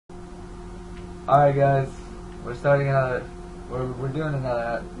Alright guys, we're starting another, we're doing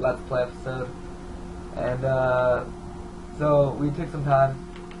another Let's Play episode, and so we took some time,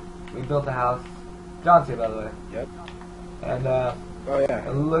 we built a house, John's here by the way. Yep. And Oh yeah.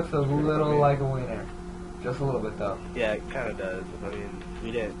 it looks a little like a wiener, just a little bit though. Yeah, it kind of does. I mean,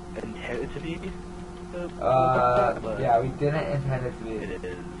 we didn't intend it to be. But Yeah, we didn't intend it to be, it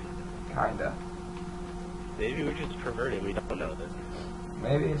is. kinda. Maybe we're just perverted. We don't know this.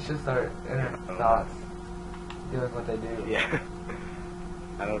 Maybe it's just our inner thoughts doing what they do. Yeah.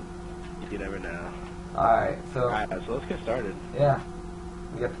 I don't. You never know. Alright, so, Alright, so let's get started. yeah,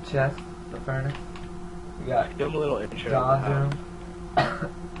 we got the chest, the furnace, we got Give them a little intro. John's of room. the house.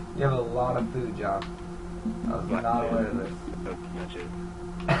 You have a lot of food, John. I was What? not aware of this. Don't touch it.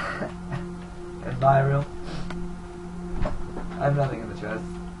 In my room, I have nothing in the chest.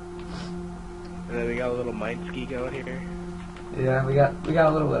 And then we got a little mine ski going here. Yeah, we got a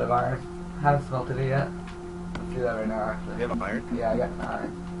little bit of iron. Haven't smelted it yet. Let's do that right now, actually. We have iron. Yeah, I got an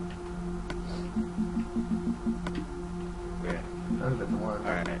iron. Yeah. There's a bit more.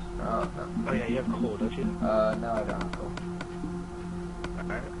 Alright. Oh, no. Oh yeah, you have coal, don't you? No, I don't. Cool.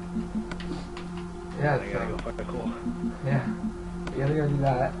 Alright. Yeah, I gotta go find the coal. yeah. We gotta go do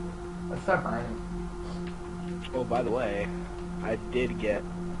that. Let's start mining. Oh, by the way, I did get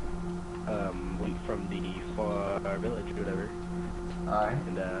wheat from the far village or whatever, Alright.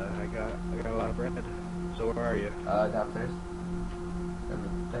 and I got a lot of bread. So where are you? Downstairs. In the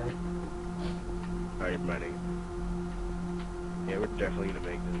thing. Alright, you're mining. Yeah, we're definitely gonna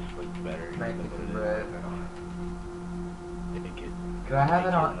make this look better. Make than some what it is bread. now. Make it. Could I have it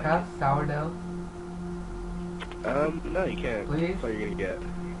Make on? it Can I have sourdough? No, you can't. Please? That's all you're gonna get.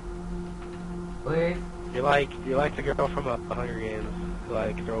 Please? You're like the girl from Hunger Games who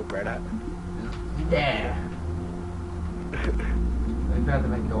like throw bread at. Yeah. We have to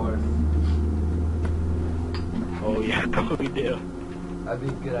make doors. Oh yeah, we do. That'd be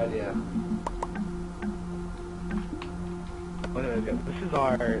a good idea. Well, anyways, this is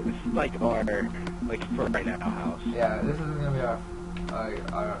like our for right now house. Yeah, this is gonna be our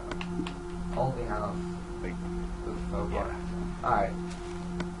only house. Like, This is so far. yeah. Alright,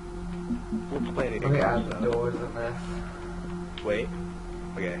 We're planning let me to add go, the so. doors in this. Wait.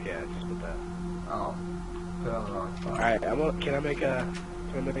 Okay, yeah, just put that. Oh, put it on the wrong spot. Alright, can I make an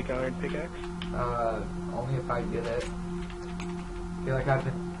iron pickaxe? Only if I get it. I feel like I've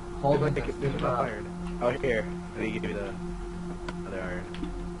been holding this There's stupid enough up. iron. Oh, here. Let me give you the other iron.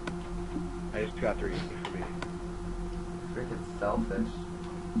 I just got 3 for me. Freaking selfish.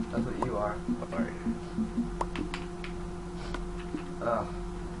 That's what you are. Alright. Ugh.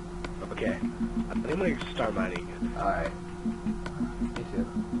 Okay. I think I'm gonna start mining. Alright. Me too.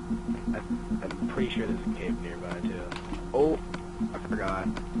 I'm pretty sure there's a cave nearby too. Oh, I forgot.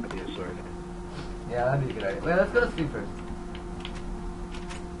 I need a sword. Yeah, that'd be a good idea. Wait, let's go to sleep first.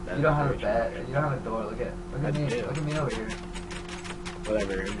 You don't have a bed. You don't have a door. Look at I me. do. Look at me over here.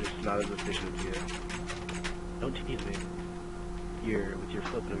 Whatever, I'm just not as efficient as you. Don't tease me. With your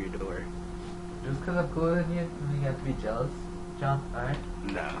flipping of your door. Just because I'm cooler than you, you have to be jealous, John. Alright?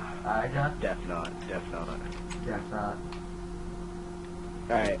 Nah. Alright, John? Def not. Yeah, not.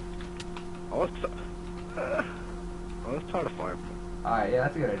 Alright. I want to start a farm. Alright, yeah,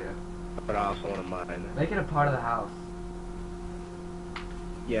 that's a good idea. But I also want to mine. Make it a part of the house.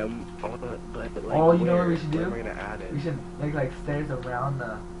 Yeah, I want to, but like, Oh, you know what we should where do? am I going to add it? We should make like stairs around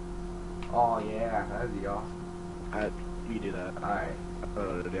the... Oh, yeah, that'd be awesome. You do that. Alright. I don't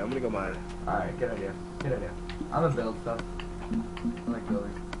know what to do. I'm going to go mine. Alright, good idea. Good idea. I'm gonna build stuff. I like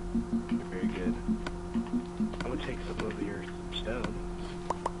building. Very good. I'm going to take some of your stone.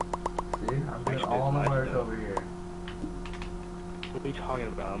 See? I'm doing Actually, all it's the my work stone. over here. What are you talking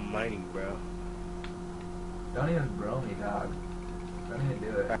about? I'm mining, bro. Don't even bro me, dog. Don't even do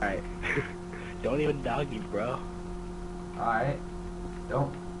it. Alright. Don't even dog me, bro. Alright?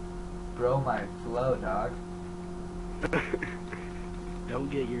 Don't bro my flow, dog. Don't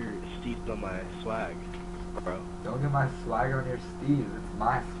get your steeds on my swag, bro. Don't get my swag on your Steve. It's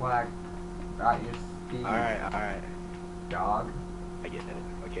my swag, not your Steve. Alright. Dog. I get it.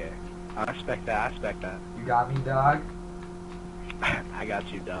 Okay. I respect that. You got me, dog? I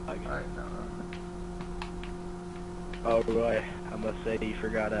got you, dog. Alright, no. Oh, Roy, I must say you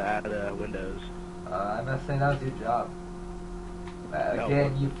forgot to add windows. I must say that was your job. No,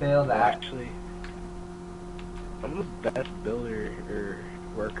 Again, you failed Well, that. actually, I'm the best builder or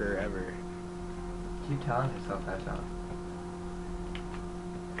worker ever. Keep telling yourself that, John.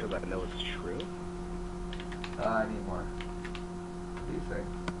 Because I know it's true. I need more. What do you think?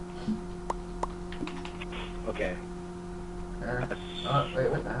 Okay. Oh, wait,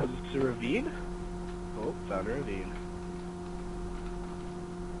 what the hell? Was it a ravine? Oh, found a ravine.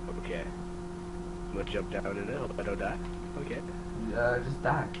 Okay. I'm gonna jump down in it. Hope I don't die. Okay. Just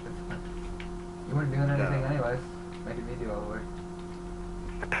die. You weren't doing anything No. anyways. Making me do all the work.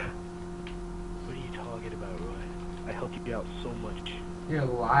 What are you talking about, Roy? I helped you out so much You're a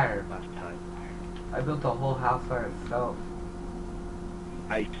liar. last time. I built the whole house by myself.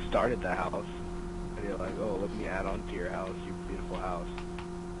 I started the house, and you're like, oh, let me add on to your house, your beautiful house.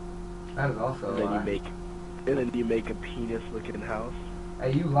 That is also And a then lie. you make a penis-looking house.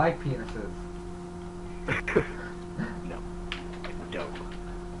 Hey, you like penises. No, I don't.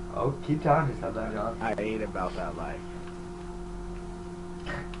 Oh, keep telling yourself that, John. I ain't about that life.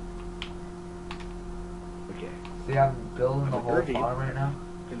 Okay. See, I'm building the I'm whole ravine. farm right now.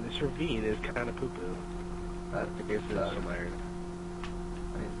 And this ravine is kind of poo-poo. That's I guess there's some iron.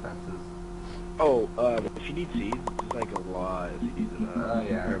 I need fences. Oh, if you need seeds, there's like a lot of seeds in Oh,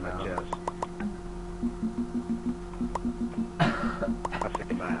 yeah, or I my know. chest. I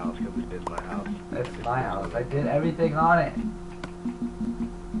say my house because it is my house. It's my house. I did everything on it.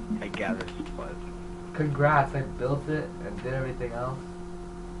 I gathered supplies. Congrats, I built it and did everything else.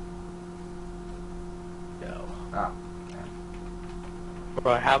 No. Oh.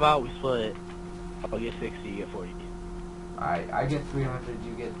 Bro, how about we split? I'll get 60, you get 40. Alright, I get 300,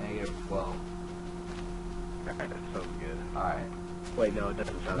 you get negative 12. Alright, that sounds good. Alright. Wait, no, it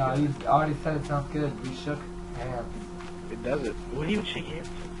doesn't sound No, good. you already said it sounds good. We shook hands. It doesn't. What do you shake hands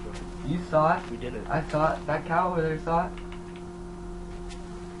for? You saw it. We didn't. I saw it. That cow over there saw it.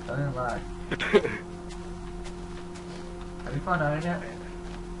 Don't even lie. Have you found iron yet?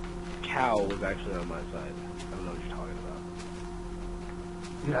 Cow was actually on my side. I don't know what you're talking about.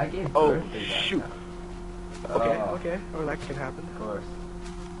 Dude, I gave Oh, birth to that shoot. cow. Okay, Oh, okay. Or that can happen. Of course.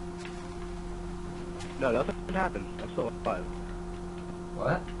 No, nothing can happen. I'm still alive.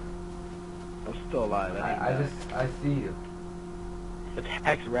 What? I'm still alive. I see you. The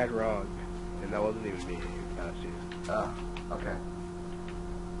text read wrong. And that wasn't even me. That's you. Oh, okay.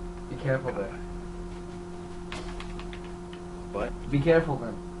 Be careful there. What? Be careful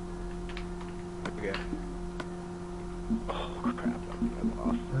then. Okay. Oh, crap. I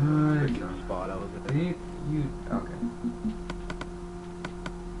lost. Good. Freaking spot I was in. Okay.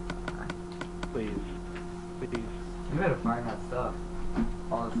 Please. Please. You better find that stuff.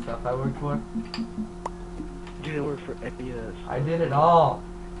 All the stuff I worked for. Didn't work for any of this. I did it all.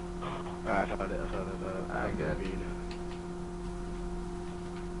 I found it. Alright, good.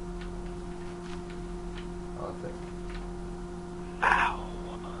 Oh, that's it. Ow.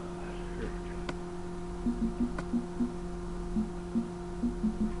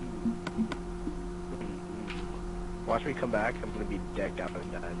 Watch me come back. I'm gonna be decked out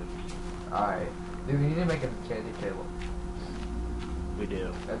in diamonds. Alright. Dude, we need to make an enchanting table. We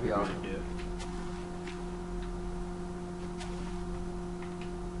do. That'd be We awesome. do.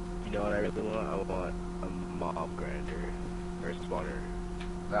 You know what I really want? I want a mob grinder. Or spawner.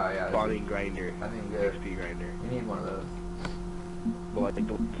 Oh, yeah. Spawning grinder. I think good. XP grinder. You need one of those. But like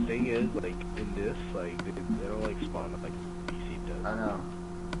the thing is, like in this, like they don't like spawn like PC does. I know.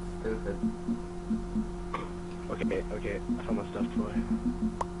 Stupid. Okay. I found my stuff, Troy.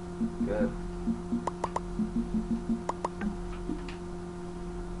 Good.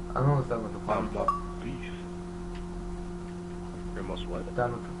 I'm almost done with the farm. Found my beef. You're almost what?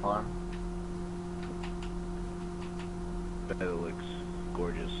 Done with the farm. That looks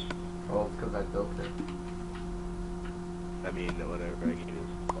gorgeous. Well, it's because I built it. I mean, whatever. I can use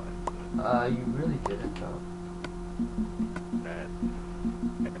fine. You really didn't though.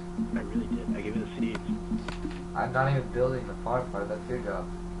 I really did. I gave you the seeds. I'm not even building the farm part. That's your job.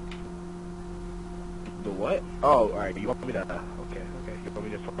 The what? Oh, alright. You want me to... Okay. You want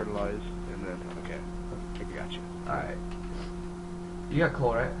me to fertilize and then... Okay. I got you. Alright. You got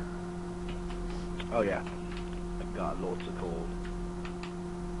coal, right? Oh, yeah. I got lots of coal.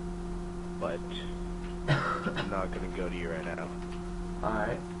 But... I'm not gonna go to you right now.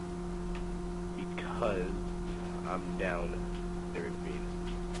 Alright. Because... I'm down the ravine.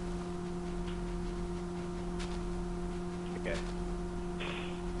 Okay.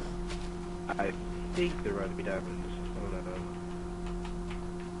 I think there might be diamonds. I don't know.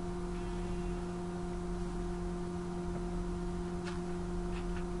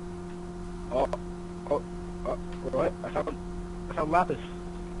 What? I found lapis.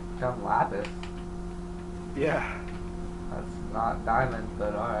 Found lapis. Yeah. That's not diamond,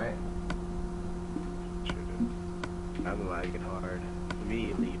 but alright. Sure did. I'm lagging hard.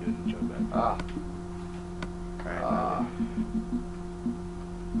 Immediately doing the jump back. Ah. Alright.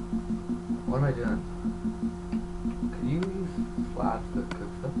 What am I doing? Can you use slabs to cook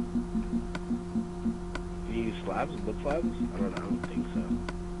stuff? slabs? Wood slabs? I don't think so.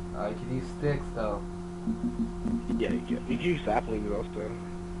 You could use sticks though. Yeah, you can use saplings also.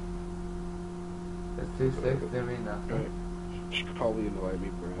 There's 2 sticks, they mean nothing. Right. Should probably annoy me,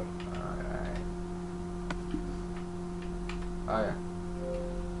 bro. Alright. Oh yeah.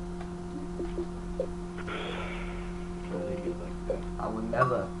 Really good like that. I would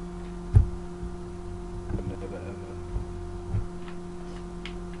never. Never ever.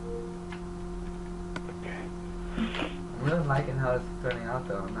 Okay. I'm really liking how it's turning out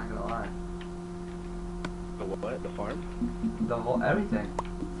though, I'm not gonna lie. The what? The farm? The whole, everything.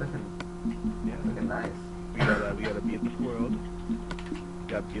 It's looking nice. We got a beautiful world. We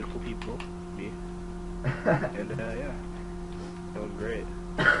got beautiful people. Me. And yeah. Doing great.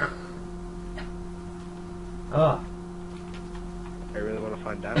 Oh, I really want to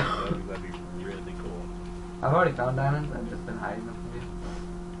find diamonds though, because that'd be really cool. I've already found diamonds, I've just been hiding them from you.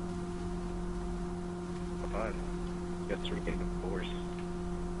 Fine. Guess we're getting divorced.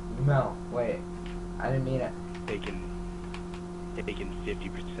 No, wait. I didn't mean it. Taking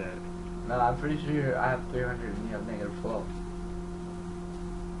 50%. No, I'm pretty sure I have 300 and you have negative 12.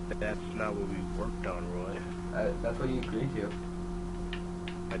 That's not what we worked on, Roy. That's what you agreed to.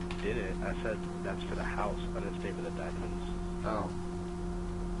 I didn't. I said that's for the house. I didn't say for the diamonds. Oh,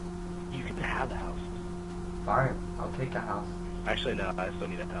 You can have the house. fine. I'll take the house. Actually, no. I still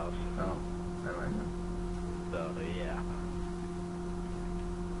need a house. Oh, never mind. So yeah.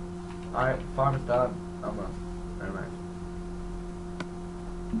 Alright, farm is done. Almost. Never mind.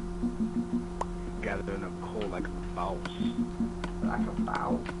 Gathering up coal like a boss. Like a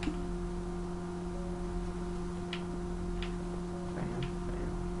bow. Bam,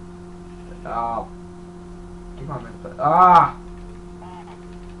 bam. Oh. Keep on missing. Ah!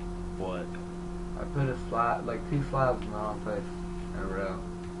 What? I put a slab, like 2 slabs in the wrong place in a row.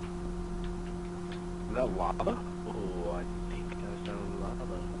 Is that lava? Oh, I think that's not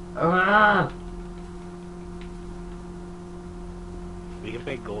lava. Ah! We can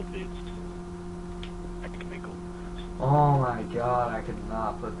make gold boots. I can make gold boots. Oh my god, I could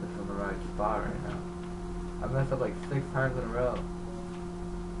not put this in the right spot right now. I messed up like 6 times in a row.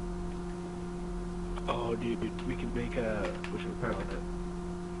 Oh, dude, we can make a. What should we call Perfect. it?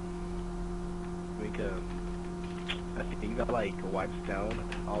 Make a thing that like wipes down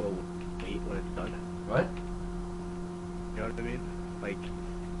all the weight when it's done. What? You know what I mean? Like,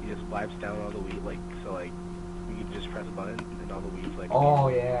 it just wipes down all the wheat, like, so like, you can just press a button and all the wheat's like. Oh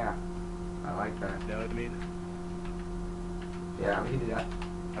yeah. I like that. You know what I mean? Yeah, we can do that.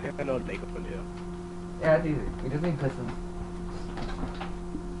 I think I know what to make one too. Yeah, it's easy. We just need pistons.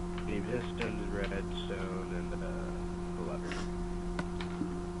 Maybe pistons, redstone, and the lever.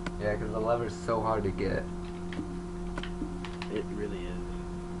 Yeah, because the lever's so hard to get. It really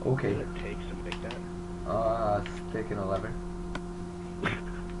is. Okay. What does it take to make that? Stick and a lever.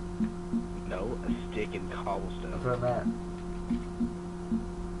 No, a stick and That's cobblestone. what I meant.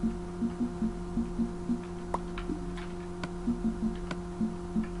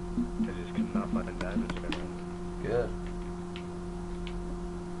 I just could not find diamonds right now. Good.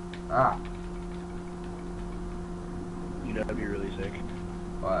 Ah. You know, that'd be really sick.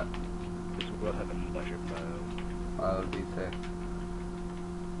 What? This world had a mushroom biome. Oh, that would be sick.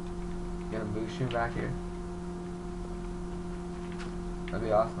 Get a mushroom back here. That'd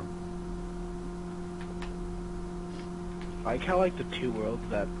be awesome. I like how like the 2 worlds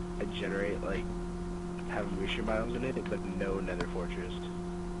that I generate like have mushroom biomes in it, but no nether fortress.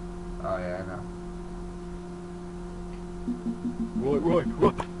 Oh yeah, I know. Roy!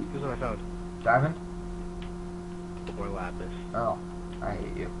 Here's what I found. Diamond? More lapis. Oh, I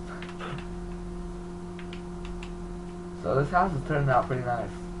hate you. So this house is turning out pretty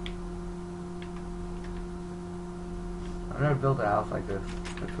nice. I've never built a house like this.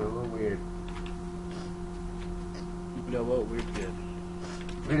 It's a little weird. You know what? Weird's good.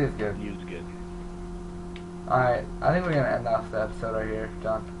 It is good. New's good. Alright, I think we're gonna end off the episode right here,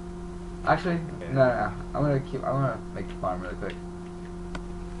 John. Actually, Yeah. no. I'm gonna make the farm really quick.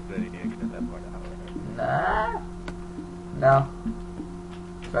 Then you can cut that part out. Nah. No.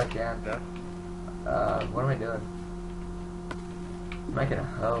 If I can. No? What am I doing? I'm making a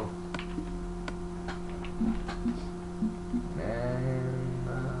hoe. And,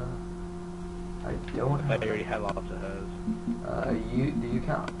 I don't I have... already had lots of hoes. do you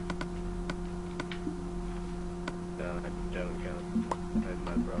count? No, I don't count. I have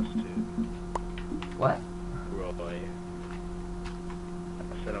my prostitute. What? Roy.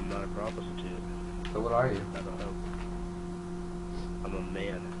 I said I'm not a prostitute. So what are you? I don't know. I'm a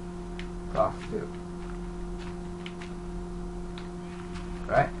man. Prostitute.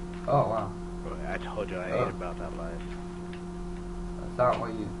 Right? Oh, wow. Roy, I told you I Oh. ate about that life. That's not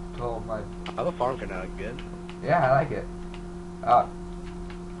what you told my... I have a farm for now, good? Yeah, I like it. Ah,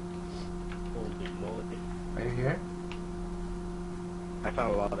 Holy moly. are you here? I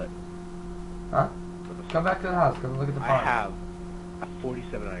found a lot of it. Huh? Come back to the house. Come look at the I farm. have a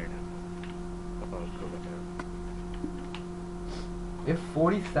 47 iron. Oh, let's go back there. You have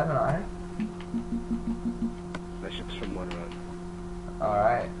 47 iron? That's just from one run.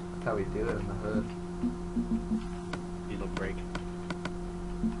 Alright. That's how we do it in the hood. These don't break.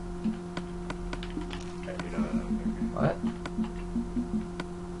 Alright, you're not. What?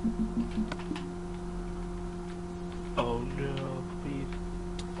 Oh no, please.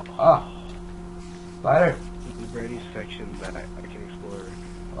 Ah! Spider! This is Brandy's section that I can explore.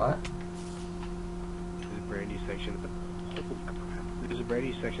 What? This is Brandy's section. There's a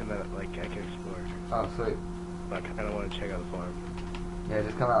Brandy section that like I can explore. Oh, sweet. But I kind of want to check out the farm. Yeah,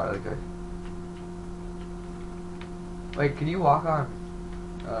 just come out really quick. Wait, can you walk on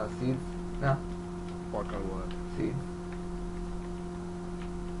seeds now? Walk on what? Seeds.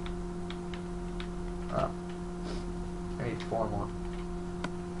 Oh. I need 4 more.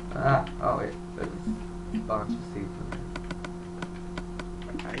 Ah, oh wait, there's a bunch of seeds in there.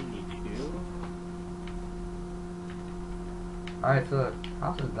 I need to. Alright, so the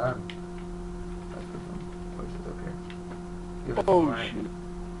house is done. Let's put some places up here. Give us Oh some light. shoot!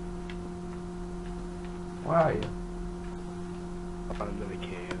 Where are you? I'm in the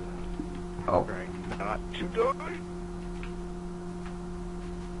cave. Oh. Trying not to die.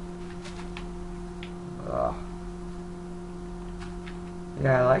 Ugh.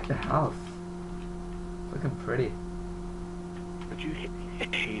 Yeah, I like the house. It's looking pretty. But you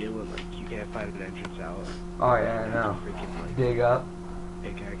hate it when like you can't find an entrance out. Oh yeah, I know. Freaking like Dig up.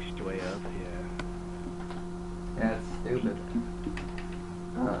 pickaxe your way up. Yeah. Yeah, it's stupid.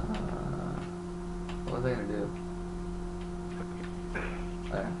 What was I gonna do?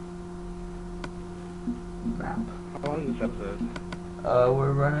 There. Map. How long is this episode?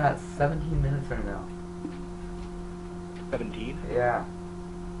 We're running at 17 minutes right now. 17? Yeah.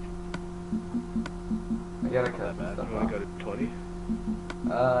 I gotta Not cut that some bad. stuff You want off. to go to 20?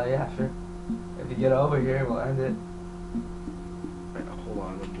 Yeah, sure. If you get over here, we'll end it. Right, hold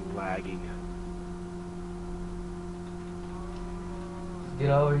on, I'm lagging. Get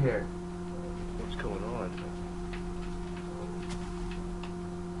over here. What's going on?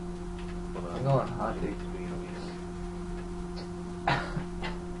 Hold on. I'm going hunting.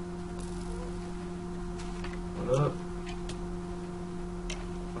 What up?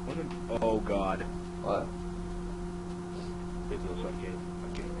 Oh god. What? Wait, no, okay.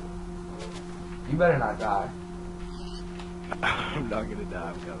 You better not die. I'm not gonna die,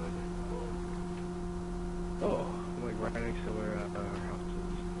 I'm coming. Oh, I'm like right next to where our house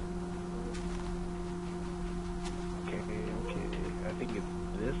is. Okay. I think it's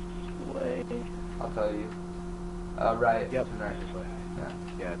this way. I'll tell you. Right. Yep, Right. this way. Yeah.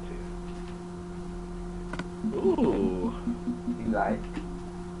 Yeah, too. Ooh. You like?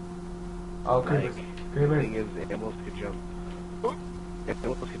 Oh, creepers. Like, the Creepers. thing is, animals could jump.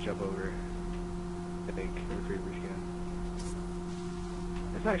 Animals could jump over. I think the creepers can.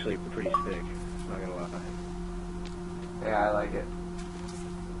 It's actually pretty sick. Not gonna lie. Yeah, I like it.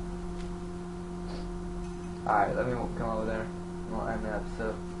 Alright, let me come over there. We'll end the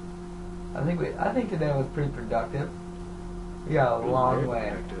episode. I think today was pretty productive. We got a long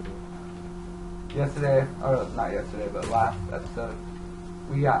way. Protected. Yesterday, or not yesterday, but last episode,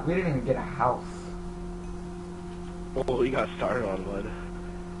 we didn't even get a house. Well, we got started on one.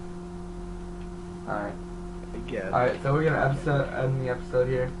 Alright. I guess. Alright, so we're gonna end the episode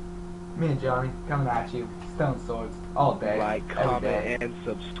here. Me and Johnny coming at you. Stone swords all day. Like, every comment, day. and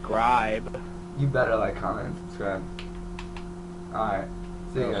subscribe. You better like, comment, and subscribe. Alright.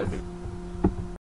 See you guys.